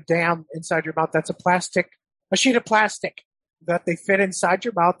to put a dam inside your mouth. That's a sheet of plastic that they fit inside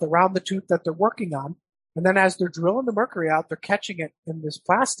your mouth around the tooth that they're working on. And then as they're drilling the mercury out, they're catching it in this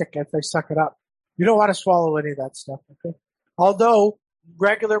plastic as they suck it up. You don't want to swallow any of that stuff, okay? Although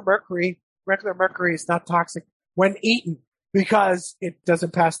regular mercury is not toxic when eaten because it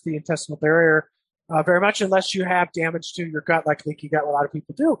doesn't pass the intestinal barrier very much unless you have damage to your gut like leaky gut. A lot of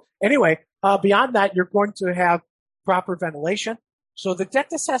people do. Anyway, beyond that, you're going to have proper ventilation. So the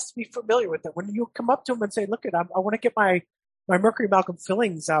dentist has to be familiar with it. When you come up to them and say, look, I want to get my mercury amalgam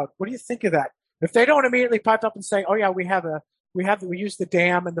fillings out. What do you think of that? If they don't immediately pipe up and say, oh yeah, we use the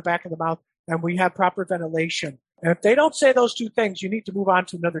dam in the back of the mouth and we have proper ventilation. And if they don't say those two things, you need to move on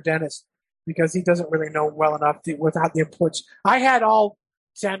to another dentist because he doesn't really know well enough without the importance. I had all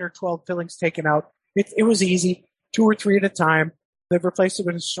 10 or 12 fillings taken out. It was easy, 2 or 3 at a time. They've replaced it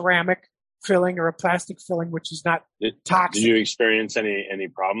with a ceramic filling or a plastic filling, which is not toxic. Did you experience any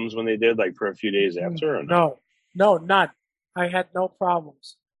problems when they did, like for a few days after? Or no, none. I had no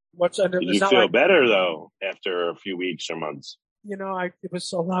problems. Did you feel better though after a few weeks or months? It was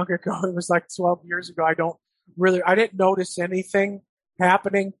so long ago. It was like 12 years ago. I didn't notice anything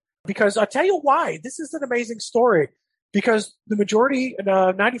happening because I'll tell you why. This is an amazing story because the majority,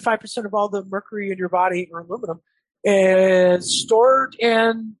 95% of all the mercury in your body or aluminum is stored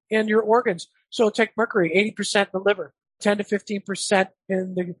in your organs. So take mercury, 80% in the liver, 10 to 15%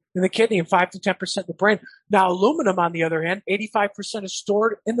 in the kidney and 5 to 10% in the brain. Now, aluminum, on the other hand, 85% is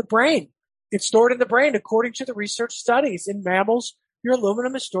stored in the brain. It's stored in the brain. According to the research studies in mammals, your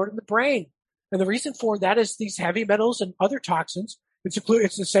aluminum is stored in the brain. And the reason for that is these heavy metals and other toxins. It's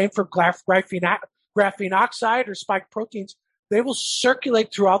the same for graphene oxide or spike proteins. They will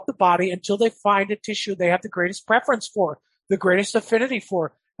circulate throughout the body until they find a tissue they have the greatest preference for, the greatest affinity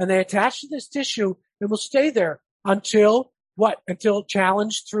for. And they attach to this tissue and will stay there until what? Until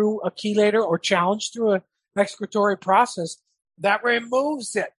challenged through a chelator or challenged through an excretory process that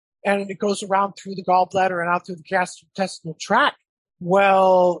removes it. And it goes around through the gallbladder and out through the gastrointestinal tract.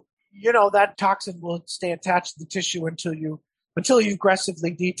 Well, that toxin will stay attached to the tissue until you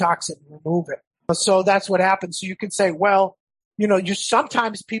aggressively detox it and remove it. So that's what happens. So you can say, well,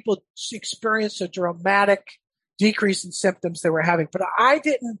 sometimes people experience a dramatic decrease in symptoms they were having, but I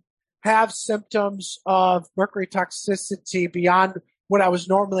didn't have symptoms of mercury toxicity beyond what I was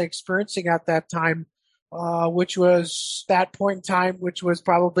normally experiencing at that time, which was that point in time, which was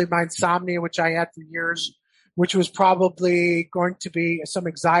probably my insomnia, which I had for years, which was probably going to be some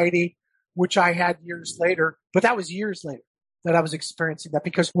anxiety, which I had years later, but that was years later that I was experiencing that,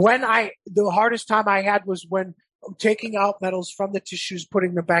 because the hardest time I had was when taking out metals from the tissues,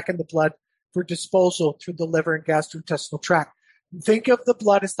 putting them back in the blood for disposal through the liver and gastrointestinal tract. Think of the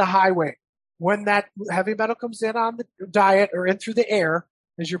blood as the highway. When that heavy metal comes in on the diet or in through the air,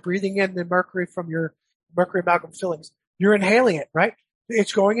 as you're breathing in the mercury from your mercury amalgam fillings, you're inhaling it, right?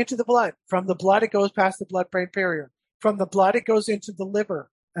 It's going into the blood. From the blood, it goes past the blood-brain barrier. From the blood, it goes into the liver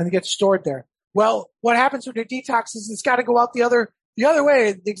and it gets stored there. Well, what happens when it detoxes? It's got to go out the other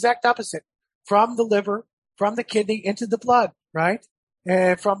way, the exact opposite. From the liver, from the kidney into the blood, right?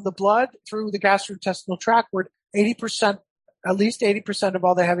 And from the blood through the gastrointestinal tract, where at least 80% of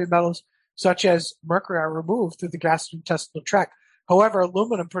all the heavy metals, such as mercury, are removed through the gastrointestinal tract. However,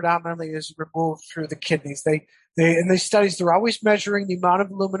 aluminum predominantly is removed through the kidneys. In these studies, they're always measuring the amount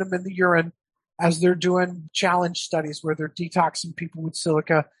of aluminum in the urine as they're doing challenge studies where they're detoxing people with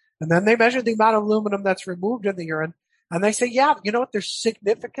silica. And then they measure the amount of aluminum that's removed in the urine. And they say, yeah, you know what? There's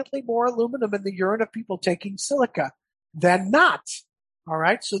significantly more aluminum in the urine of people taking silica than not. All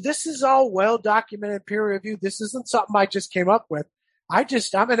right. So this is all well documented, peer reviewed. This isn't something I just came up with.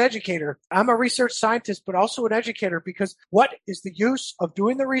 I'm an educator. I'm a research scientist, but also an educator, because what is the use of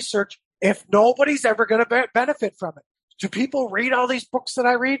doing the research if nobody's ever going to benefit from it? Do people read all these books that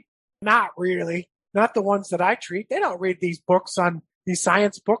I read? Not really. Not the ones that I treat. They don't read these books these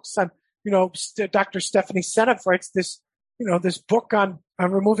science books on, Dr. Stephanie Seneff writes this book on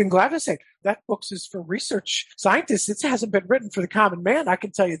removing glyphosate. That book is for research scientists. It hasn't been written for the common man. I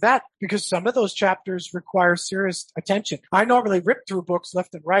can tell you that, because some of those chapters require serious attention. I normally rip through books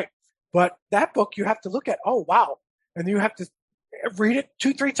left and right, but that book you have to look at. Oh, wow. And you have to read it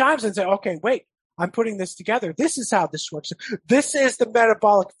 2-3 times and say, okay, wait, I'm putting this together. This is how this works. This is the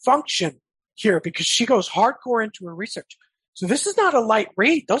metabolic function here, because she goes hardcore into her research. So this is not a light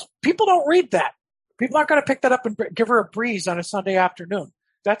read. Those people don't read that. People aren't going to pick that up and give her a breeze on a Sunday afternoon.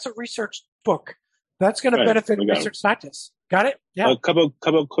 That's a research book. That's going to benefit research scientists. Got it? Yeah. A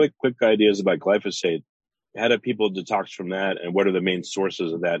couple quick ideas about glyphosate. How do people detox from that, and what are the main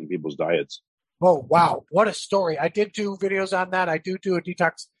sources of that in people's diets? Oh, wow. What a story. I did do videos on that. I do a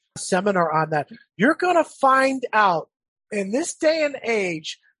detox seminar on that. You're going to find out in this day and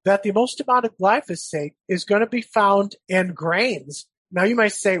age that the most amount of glyphosate is going to be found in grains. Now, you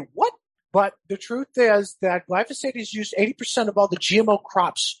might say, what? But the truth is that glyphosate is used. 80% of all the GMO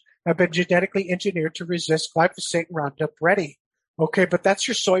crops have been genetically engineered to resist glyphosate and Roundup Ready. Okay, but that's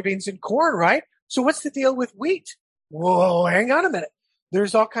your soybeans and corn, right? So what's the deal with wheat? Whoa, hang on a minute.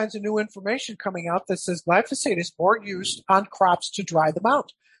 There's all kinds of new information coming out that says glyphosate is more used on crops to dry them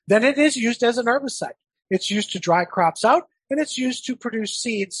out than it is used as an herbicide. It's used to dry crops out, and it's used to produce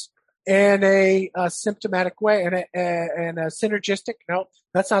seeds in a symptomatic way, and a synergistic, no,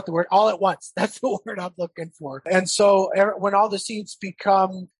 that's not the word, all at once. That's the word I'm looking for. And so when all the seeds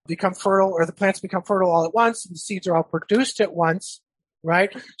become fertile, or the plants become fertile all at once, and the seeds are all produced at once,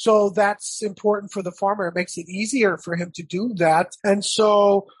 right? So that's important for the farmer. It makes it easier for him to do that. And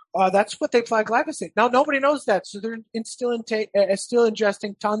so that's what they apply glyphosate. Now, nobody knows that, so they're still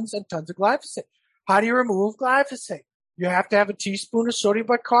ingesting tons and tons of glyphosate. How do you remove glyphosate? You have to have a teaspoon of sodium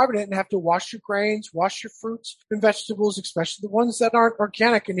bicarbonate and have to wash your grains, wash your fruits and vegetables, especially the ones that aren't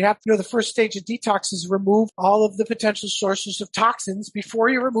organic. And you have to the first stage of detox is remove all of the potential sources of toxins before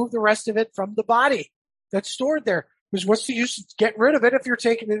you remove the rest of it from the body that's stored there. Because what's the use of getting rid of it if you're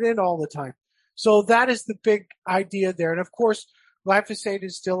taking it in all the time? So that is the big idea there. And of course, glyphosate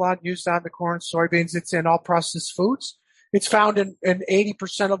is still used on the corn, soybeans. It's in all processed foods. It's found in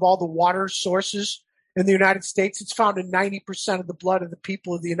 80% of all the water sources in the United States. It's found in 90% of the blood of the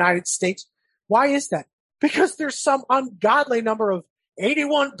people of the United States. Why is that? Because there's some ungodly number of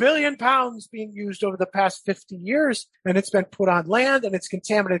 81 billion pounds being used over the past 50 years, and it's been put on land, and it's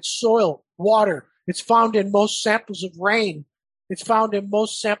contaminated soil, water. It's found in most samples of rain. It's found in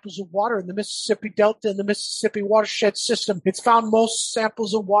most samples of water in the Mississippi Delta and the Mississippi watershed system. It's found most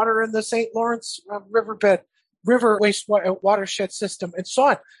samples of water in the St. Lawrence river watershed system, and so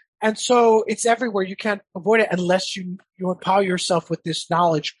on. And so it's everywhere. You can't avoid it unless you empower yourself with this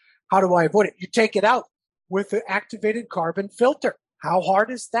knowledge. How do I avoid it? You take it out with the activated carbon filter. How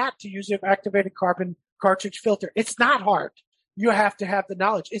hard is that to use an activated carbon cartridge filter? It's not hard. You have to have the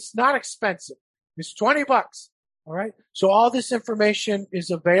knowledge. It's not expensive. It's $20. All right. So all this information is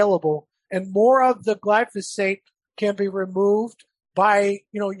available, and more of the glyphosate can be removed by,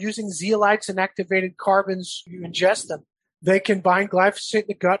 using zeolites and activated carbons. You ingest them. They can bind glyphosate in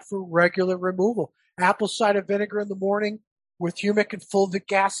the gut for regular removal. Apple cider vinegar in the morning with humic and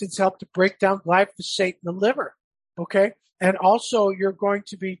fulvic acids help to break down glyphosate in the liver. Okay. And also you're going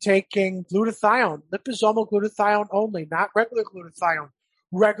to be taking glutathione, liposomal glutathione only, not regular glutathione.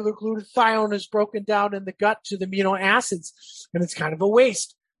 Regular glutathione is broken down in the gut to the amino acids, and it's kind of a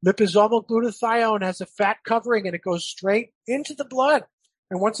waste. Liposomal glutathione has a fat covering, and it goes straight into the blood.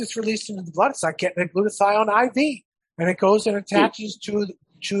 And once it's released into the blood, it's like getting a glutathione IV, and it goes and attaches to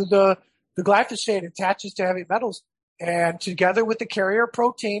the glyphosate, attaches to heavy metals, and together with the carrier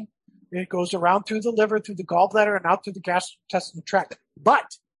protein, it goes around through the liver, through the gallbladder, and out through the gastrointestinal tract.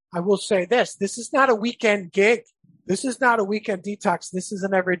 But I will say this is not a weekend gig. This is not a weekend detox. This is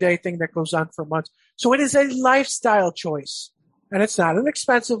an everyday thing that goes on for months. So it is a lifestyle choice, and it's not an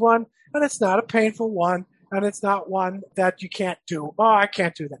expensive one, and it's not a painful one, and it's not one that you can't do. Oh, I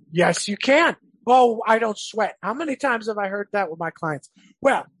can't do that. Yes, you can. Oh, I don't sweat. How many times have I heard that with my clients?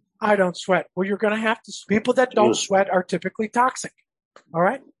 Well, I don't sweat. Well, you're going to have to. People that don't sweat are typically toxic. All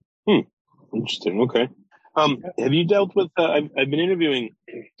right? Interesting. Okay. Have you dealt with, I've been interviewing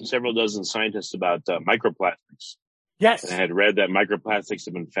several dozen scientists about microplastics. Yes. And I had read that microplastics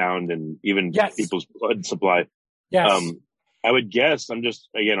have been found in even people's blood supply. Yes. I would guess, I'm just,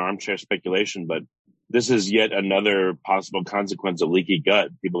 again, armchair speculation, but this is yet another possible consequence of leaky gut.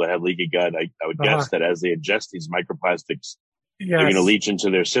 People that have leaky gut, I would guess that as they ingest these microplastics, they're going to leach into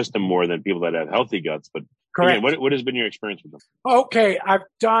their system more than people that have healthy guts. But again, what has been your experience with them? Okay. I've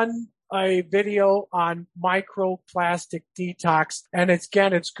done a video on microplastic detox, and it's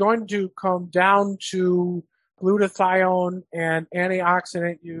going to come down to glutathione and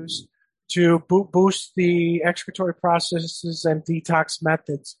antioxidant use to boost the excretory processes and detox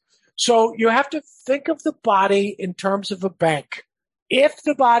methods. So you have to think of the body in terms of a bank. If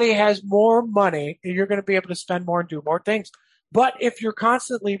the body has more money, you're going to be able to spend more and do more things. But if you're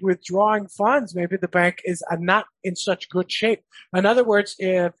constantly withdrawing funds, maybe the bank is not in such good shape. In other words,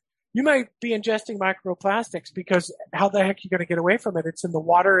 if you might be ingesting microplastics because how the heck are you going to get away from it? It's in the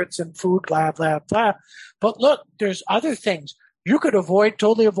water, it's in food, blah, blah, blah. But look, there's other things. You could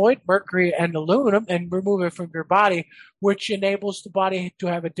totally avoid mercury and aluminum and remove it from your body, which enables the body to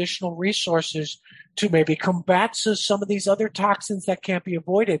have additional resources to maybe combat some of these other toxins that can't be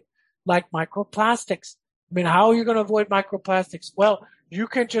avoided, like microplastics. I mean, how are you going to avoid microplastics? Well, you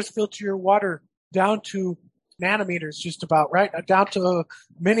can just filter your water down to nanometers, just about, right? Down to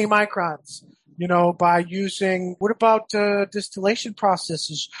mini microns, by using, what about distillation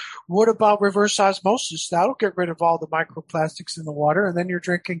processes? What about reverse osmosis? That'll get rid of all the microplastics in the water. And then you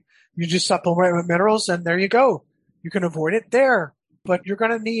just supplement with minerals, and there you go. You can avoid it there. But you're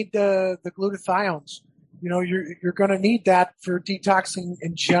going to need the glutathions. You're going to need that for detoxing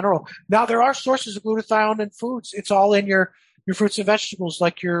in general. Now, there are sources of glutathione in foods. It's all in your fruits and vegetables,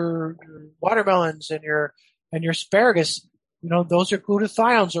 like your watermelons and your asparagus. Those are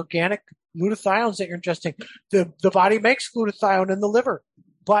glutathions, organic glutathions that you're ingesting. The body makes glutathione in the liver,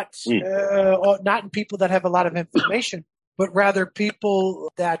 but not in people that have a lot of inflammation, but rather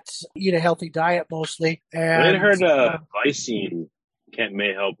people that eat a healthy diet mostly. And I heard glycine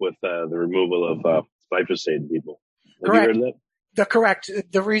may help with the removal of glyphosate in people. Have correct. You heard that? Correct.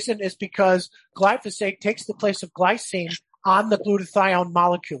 The reason is because glyphosate takes the place of glycine on the glutathione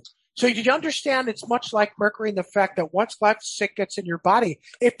molecule. So you understand it's much like mercury in the fact that once glyphosate gets in your body,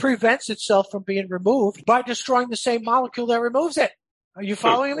 it prevents itself from being removed by destroying the same molecule that removes it. Are you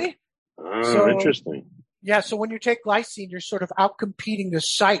following me? Interesting. Yeah, so when you take glycine, you're sort of outcompeting the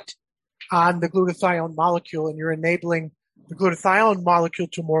site on the glutathione molecule, and you're enabling the glutathione molecule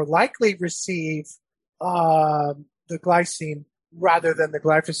to more likely receive the glycine rather than the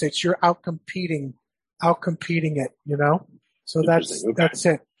glyphosates. You're outcompeting out-competing it, So that's Okay. that's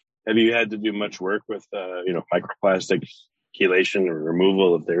it. Have you had to do much work with, microplastic chelation or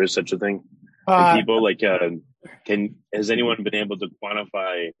removal, if there is such a thing? And people has anyone been able to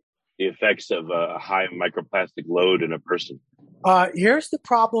quantify the effects of a high microplastic load in a person? Here's the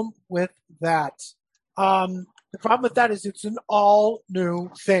problem with that. The problem with that is it's an all new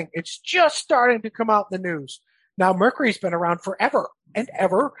thing. It's just starting to come out in the news. Now, mercury's been around forever and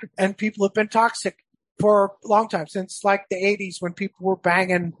ever, and people have been toxic for a long time, since like the 80s when people were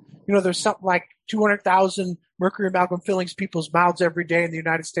banging, there's something like 200,000 mercury amalgam fillings people's mouths every day in the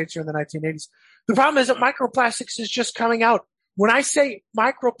United States during the 1980s. The problem is that microplastics is just coming out. When I say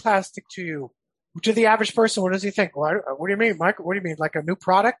microplastic to the average person, what does he think? What do you mean, What do you mean, like a new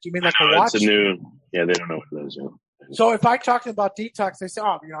product? You mean like a watch? It's they don't know what it is. So if I talk to them about detox, they say,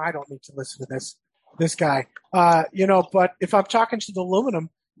 I don't need to listen to this guy. But if I'm talking to them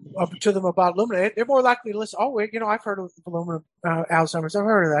about aluminum, they're more likely to listen. Oh, wait, I've heard of aluminum, Alzheimer's. I've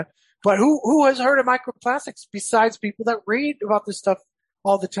heard of that. But who has heard of microplastics besides people that read about this stuff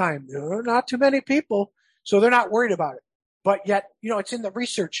all the time? Not too many people. So they're not worried about it. But yet, it's in the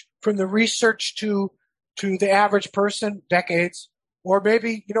research, from the research to the average person, decades. Or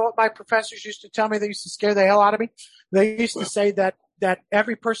maybe, what my professors used to tell me, they used to scare the hell out of me. They used to say that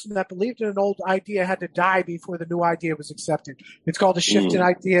every person that believed in an old idea had to die before the new idea was accepted. It's called a shift in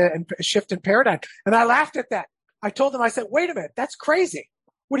idea and a shift in paradigm. And I laughed at that. I told them, I said, wait a minute, that's crazy.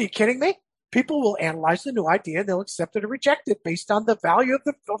 What, are you kidding me? People will analyze the new idea and they'll accept it or reject it based on the value of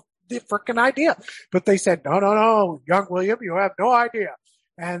the frickin' idea. But they said, no, young William, you have no idea.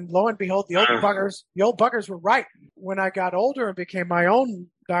 And lo and behold, the old buggers were right. When I got older and became my own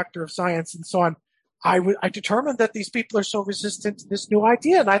doctor of science and so on, I determined that these people are so resistant to this new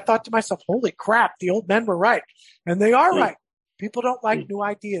idea. And I thought to myself, holy crap, the old men were right. And they are right. People don't like new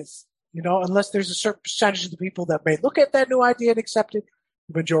ideas, unless there's a certain percentage of the people that may look at that new idea and accept it.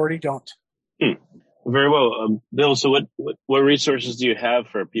 The majority don't. Very well. Bill, so what resources do you have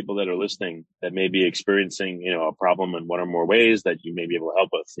for people that are listening that may be experiencing, a problem in one or more ways that you may be able to help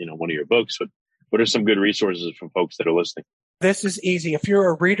with, one of your books? What are some good resources from folks that are listening? This is easy. If you're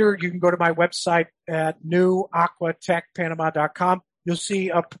a reader, you can go to my website at newaquatechpanama.com. You'll see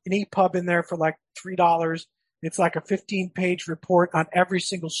an EPUB in there for like $3. It's like a 15-page report on every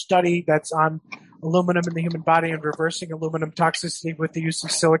single study that's on aluminum in the human body and reversing aluminum toxicity with the use of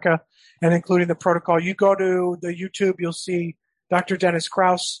silica, and including the protocol. You go to the YouTube, you'll see Dr. Dennis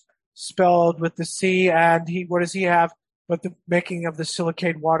Krause spelled with the C, and what does he have? But the making of the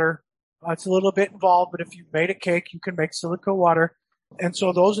silicate water. It's a little bit involved, but if you made a cake, you can make silica water. And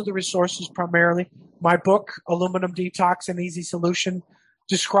so those are the resources primarily. My book, Aluminum Detox, An Easy Solution,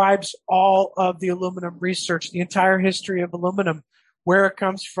 describes all of the aluminum research, the entire history of aluminum, where it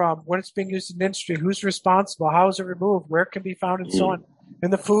comes from, when it's being used in industry, who's responsible, how is it removed, where it can be found, and so on.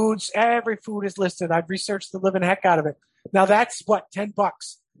 And the foods, every food is listed. I've researched the living heck out of it. Now that's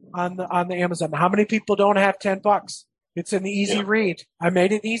 $10 on the Amazon. How many people don't have $10? It's an easy read. I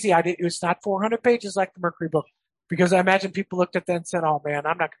made it easy. It's not 400 pages like the Mercury book, because I imagine people looked at that and said, oh man,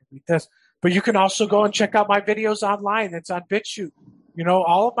 I'm not going to read this. But you can also go and check out my videos online. It's on BitChute.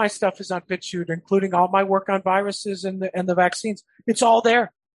 All of my stuff is on BitChute, including all my work on viruses and the vaccines. It's all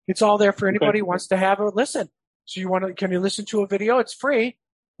there. It's all there for anybody who wants to have a listen. So can you listen to a video? It's free.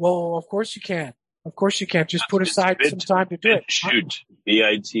 Well, of course you can. Of course you can. Just put aside some time to do it.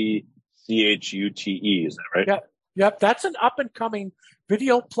 BitChute. BITCHUTE. Is that right? Yeah. Yep. That's an up and coming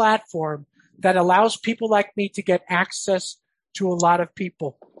video platform that allows people like me to get access to a lot of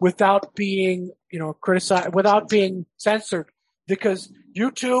people without being, criticized, without being censored. Because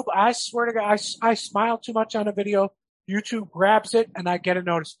YouTube, I swear to God, I smile too much on a video. YouTube grabs it and I get a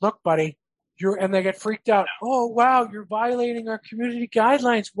notice. Look, buddy, and they get freaked out. Oh, wow, you're violating our community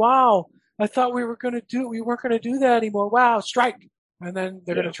guidelines. Wow. I thought we weren't going to do that anymore. Wow, strike. And then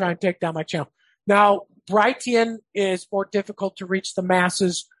they're going to try and take down my channel. Now, Brighteon is more difficult to reach the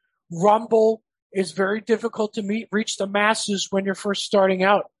masses. Rumble is very difficult to reach the masses when you're first starting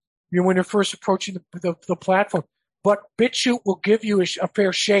out. When you're first approaching the platform. But BitChute will give you a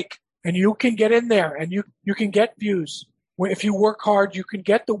fair shake, and you can get in there, and you can get views. If you work hard, you can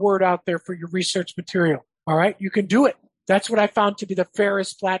get the word out there for your research material. All right? You can do it. That's what I found to be the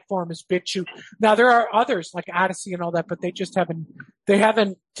fairest platform is BitChute. Now, there are others like Odyssey and all that, but they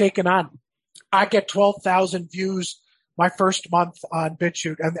haven't taken on. I get 12,000 views my first month on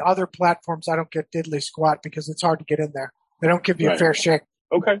BitChute, and the other platforms I don't get diddly squat because it's hard to get in there. They don't give you a fair shake.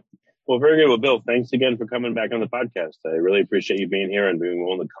 Okay. Well, very good. Well, Bill, thanks again for coming back on the podcast. I really appreciate you being here and being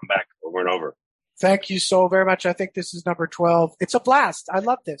willing to come back over and over. Thank you so very much. I think this is number 12. It's a blast. I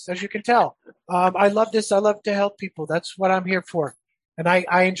love this, as you can tell. I love this. I love to help people. That's what I'm here for. And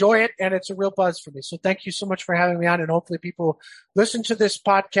I enjoy it, and it's a real buzz for me. So thank you so much for having me on, and hopefully people listen to this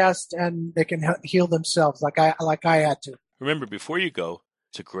podcast and they can heal themselves like I had to. Remember, before you go,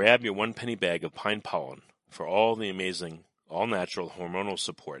 to grab your 1 penny bag of pine pollen for all the amazing, all-natural hormonal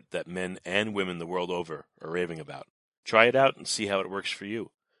support that men and women the world over are raving about. Try it out and see how it works for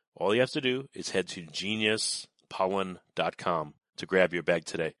you. All you have to do is head to geniuspollen.com to grab your bag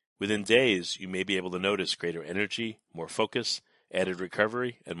today. Within days, you may be able to notice greater energy, more focus, added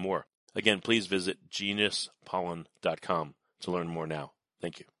recovery, and more. Again, please visit geniuspollen.com to learn more now.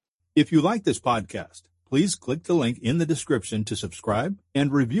 Thank you. If you like this podcast, please click the link in the description to subscribe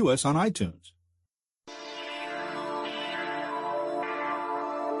and review us on iTunes.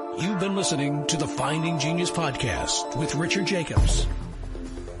 You've been listening to the Finding Genius podcast with Richard Jacobs.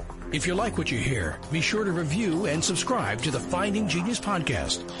 If you like what you hear, be sure to review and subscribe to the Finding Genius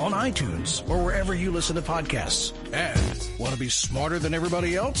podcast on iTunes or wherever you listen to podcasts. And want to be smarter than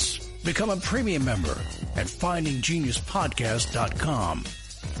everybody else? Become a premium member at findinggeniuspodcast.com.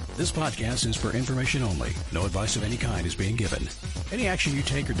 This podcast is for information only. No advice of any kind is being given. Any action you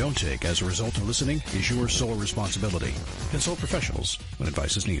take or don't take as a result of listening is your sole responsibility. Consult professionals when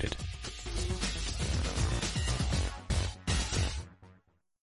advice is needed.